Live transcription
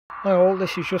Hi all,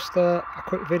 this is just a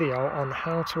quick video on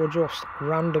how to adjust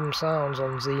random sounds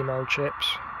on Zimo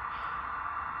chips.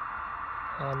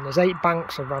 There's 8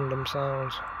 banks of random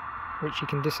sounds which you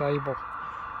can disable,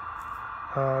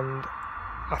 and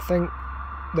I think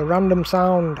the random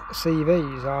sound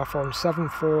CVs are from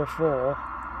 744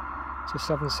 to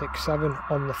 767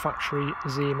 on the factory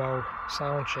Zimo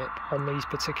sound chip on these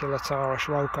particular Taurus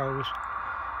Locos.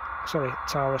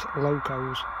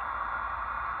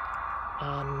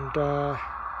 And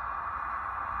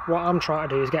what I'm trying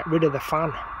to do is get rid of the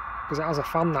fan, because it has a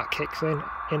fan that kicks in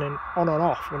and on and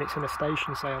off when it's in a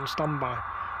station, say on standby,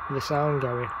 with the sound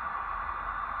going.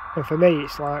 And for me,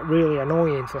 it's like really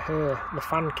annoying to hear the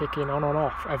fan kicking on and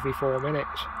off every 4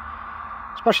 minutes,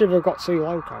 especially if I've got 2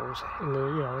 locos in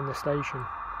the station.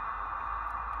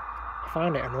 I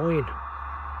find it annoying.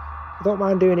 I don't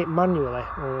mind doing it manually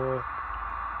or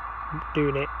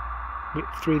doing it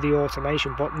through the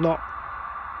automation, but not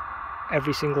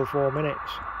every single 4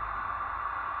 minutes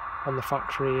on the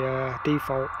factory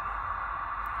default.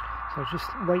 So just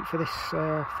wait for this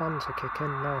fan to kick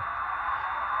in now.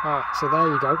 So there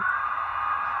you go.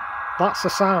 That's the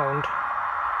sound.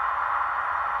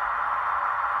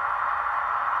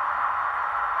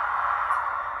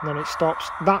 And then it stops.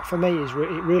 That for me is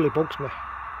it really bugs me.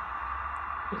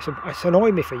 It's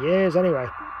annoyed me for years anyway.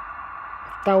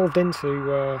 I've delved into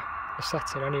the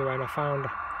setting anyway, and I found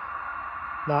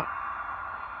that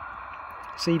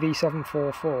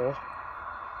CV744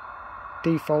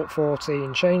 default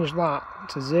 14, change that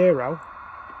to 0,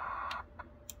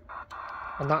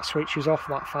 and that switches off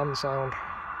that fan sound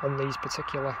on these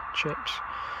particular chips.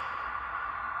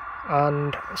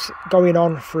 And going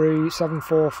on through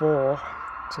 744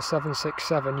 to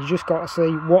 767, you just got to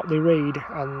see what they read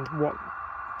and what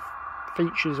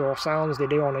features or sounds they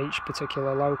do on each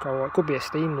particular loco. Or it could be a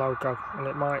steam loco and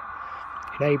it might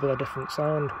enable a different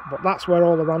sound, but that's where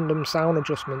all the random sound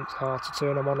adjustments are to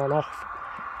turn them on and off.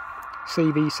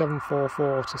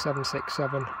 CV744 to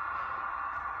 767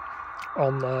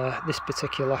 on this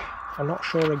particular, I'm not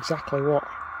sure exactly what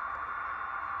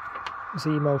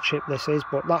Zimo chip this is,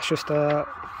 but that's just a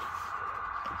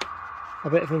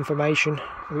bit of information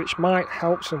which might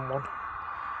help someone,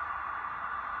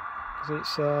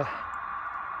 because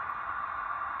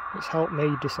it's helped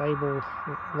me disable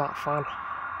that fan.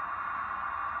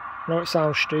 I know it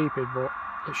sounds stupid, but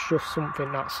it's just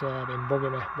something that's been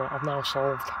bugging me, but I've now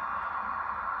solved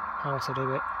how to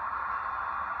do it.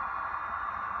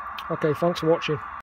 Okay, thanks for watching.